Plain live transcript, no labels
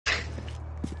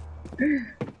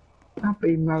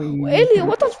Happy Mario. Elliot,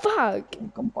 what the fuck?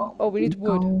 Oh, we need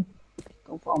wood.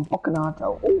 Go from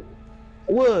Bocanato. Oh,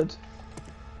 wood.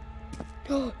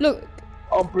 Look,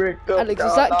 I'll break up. Alex,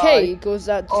 is that cake or is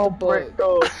that just a break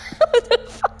book? up.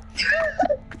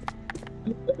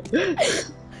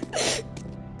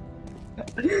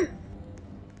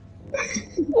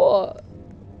 What?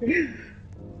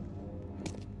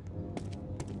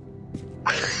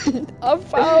 I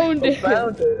found it.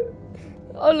 Found it.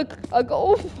 Oh look, I got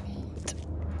all.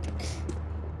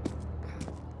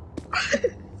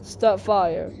 Start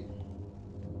fire.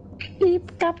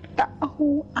 Deep up the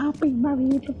hole. I'll be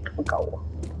married. Go.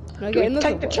 Can I get another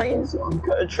Take the one? chainsaw and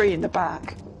cut a tree in the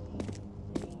back.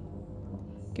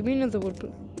 Give me another wood.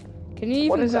 Can you even?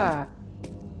 What is that?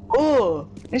 Oh,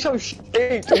 it's so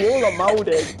steep. The wall are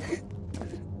molded.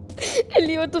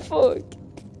 Ellie, what the fuck?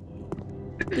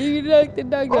 You like the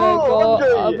nugget? Oh,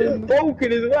 Andre,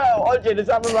 broken as well. Andre, does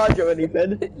that remind you of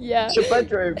anything? Yeah. It's your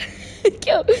bedroom.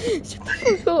 Yo, shut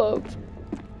the fuck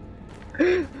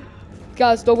up.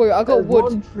 Guys, don't worry, I got There's wood.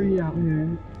 one tree out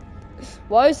here.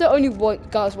 Why is there only one?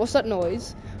 Guys, what's that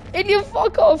noise? Idiot,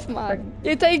 fuck off, man.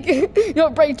 You take your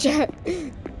break, Jack.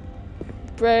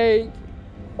 Break.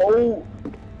 Oh,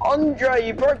 Andre,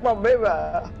 you broke my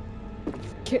mirror.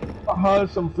 I heard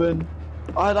something.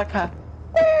 I heard like a...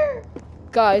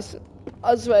 Guys,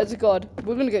 I swear to God,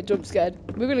 we're gonna get jump scared.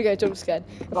 We're gonna get jump scared.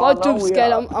 If Oh, I no, jump we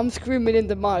scared, are. I'm screaming in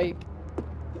the mic.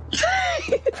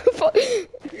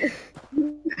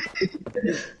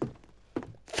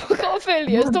 Fuck off,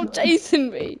 Elliot. Stop chasing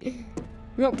me.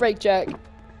 We want break, Jack.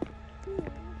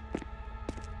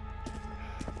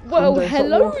 Well, Andre, stop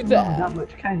hello walking around with there. that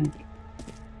much cake.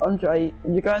 Andre,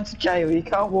 you're going to jail. You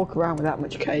can't walk around with that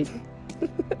much cake.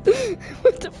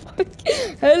 What the fuck?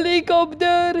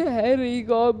 Helicopter,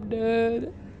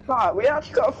 helicopter. Right, we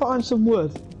actually got to find some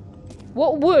wood.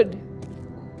 What wood?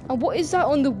 And what is that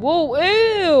on the wall?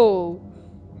 Ew!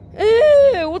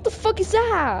 Ew! What the fuck is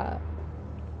that?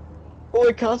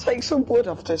 Boy, can I take some wood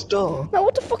off this door? Man,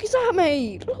 what the fuck is that,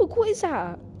 mate? Look, what is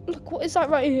that? Look, what is that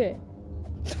right here?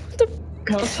 What the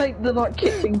Can I take the like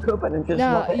kitchen cupboard and just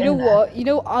Nah, lock it you know in there? what? You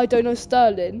know I don't know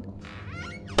Sterling.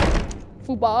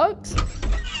 Full box?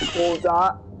 All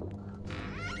that.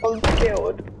 I'm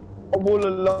scared. I'm all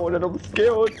alone and I'm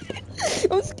scared.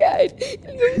 I'm scared.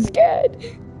 I'm scared.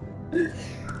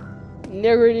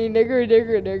 Niggerty, nigger,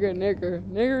 nigger, nigger, nigger.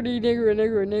 Niggerty, nigger,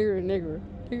 nigger, nigger, nigger.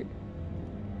 Beep.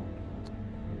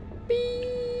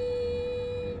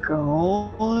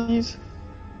 Guys.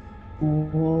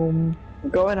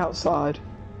 Going outside.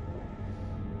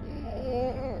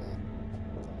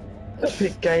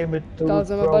 Epic game of Guys,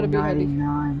 I'm about to be ready.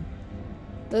 99.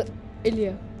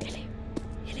 Ilya, come in.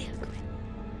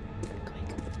 Come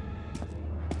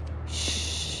in.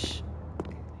 Shh.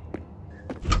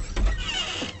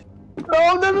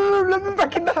 No, let me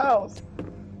back in the house.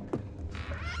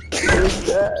 Who's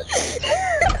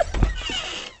that?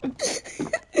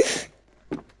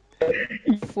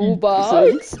 Full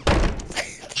box?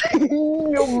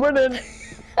 You're running.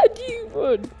 How do you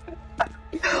run?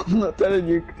 I'm not telling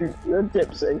you, you're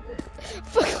tipsy.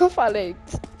 Fuck off,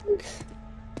 Alex.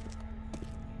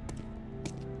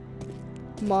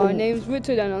 My name's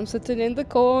Richard and I'm sitting in the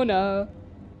corner.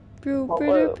 Pew, Oh, pew,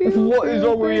 well, pew, what is pew,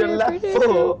 wrong with your pew, left pew,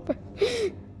 foot?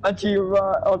 pew. And to your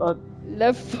right, hold on.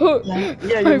 Left foot. Yeah,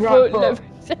 My your right foot. left.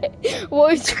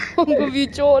 What is wrong with your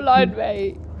jawline,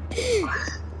 mate?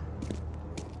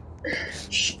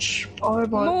 Shh. Oh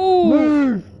my.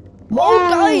 Move. Move.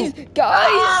 Oh,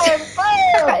 guys!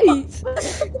 Ah, Guys!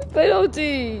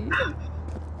 Penalty!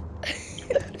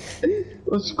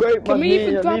 Scrape Can my we knee,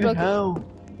 even I grab need like help.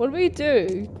 What do we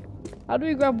do? How do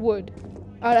we grab wood?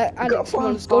 Alex, come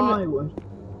on, let's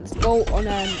go on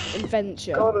an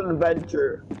adventure. Go on an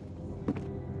adventure.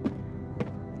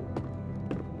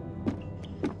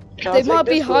 Can I They take might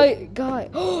be this high, guy.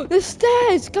 Oh, the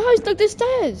stairs, guys! Look, the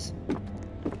stairs.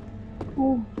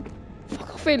 one?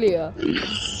 Fuck off, Ilya.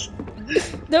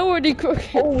 They're already crooked.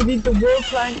 Oh, we need the wood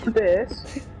plank for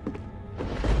this.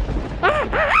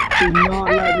 Do not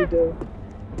let me do.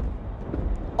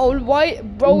 Oh, why?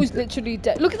 Bro's literally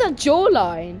dead. Look at that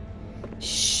jawline.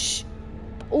 Shh.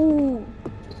 Oh.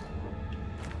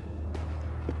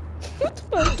 What the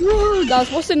fuck?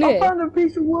 Guys, what's in I here? found a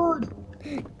piece of wood.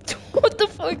 What the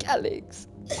fuck, Alex?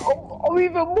 Oh,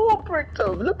 even more bricked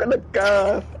up. Look at the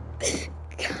girth.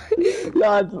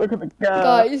 Lads, look at the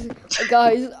girth.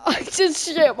 Guys, I just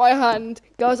shit my hand.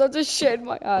 Guys, I just shit in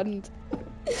my hand.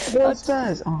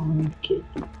 Downstairs. Oh, I need a key.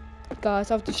 Guys,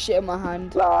 I have to shit in my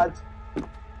hand. Lads,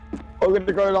 I'm gonna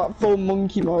go like full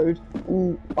monkey mode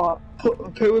and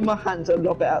put poo in my hands and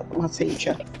lob it at my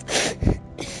teacher.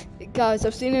 Guys,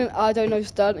 I've seen an I don't know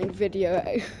Sterling video,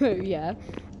 yeah,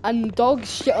 and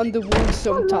dogs shit on the walls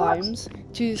sometimes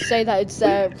to say that it's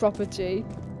their property.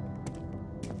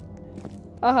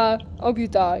 Hope you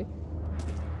die.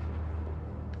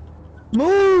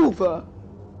 Move!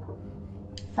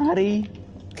 Patty.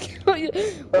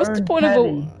 What's the point of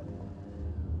a...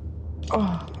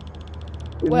 Oh,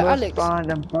 we Wait, must Alex. find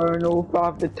and burn all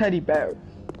 5 the teddy bears.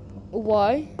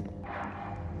 Why?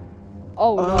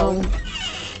 Oh no.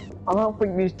 I don't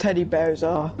think these teddy bears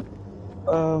are.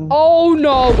 Oh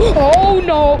no! Oh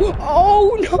no!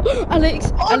 Oh no!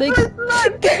 Alex! Alex!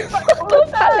 Fuck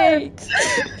off, Alex!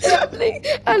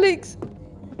 Alex!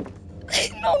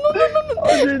 No!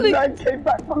 Alex came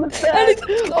back from the dead. Alex!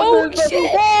 Oh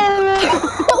shit!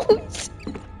 Oh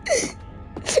shit!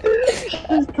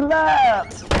 She's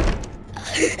collapsed.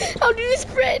 How do you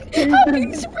sprint? How do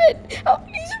you sprint? How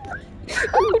do you sprint?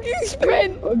 How do you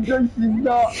sprint?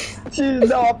 She's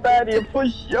not bad. I'm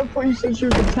pretty sure she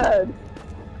was a 10.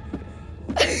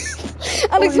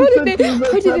 Alex, how did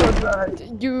it?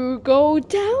 You go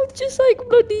down just like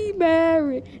Bloody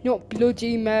Mary. Not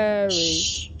Bloody Mary.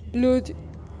 Blood.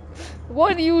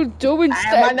 What are you doing,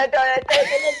 Steph?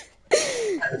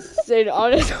 Sit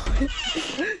on it.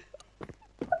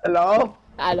 Hello?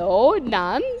 Hello,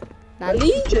 Nan?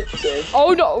 Nanny?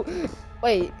 Oh no!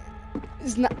 Wait.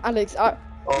 It's not Alex. Oh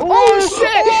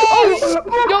shit! Oh shit!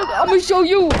 Yo, I'm gonna show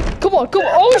you! Come on!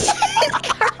 Oh shit!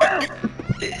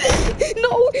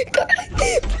 No!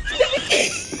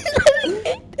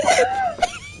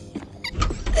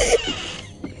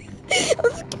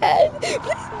 I'm scared!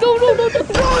 No!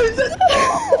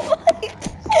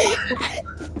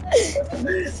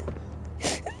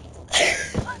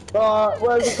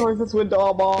 Where's the closest window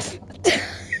armor?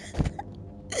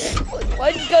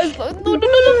 Why do you guys... No,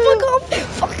 fuck off!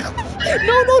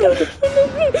 No,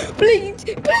 please!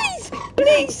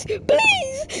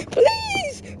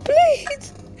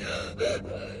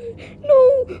 No,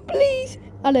 please!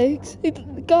 Alex,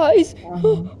 guys,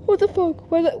 what the fuck?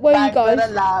 Where are you guys? Back to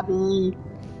the lobby.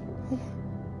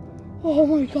 Oh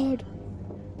my god.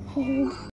 Oh.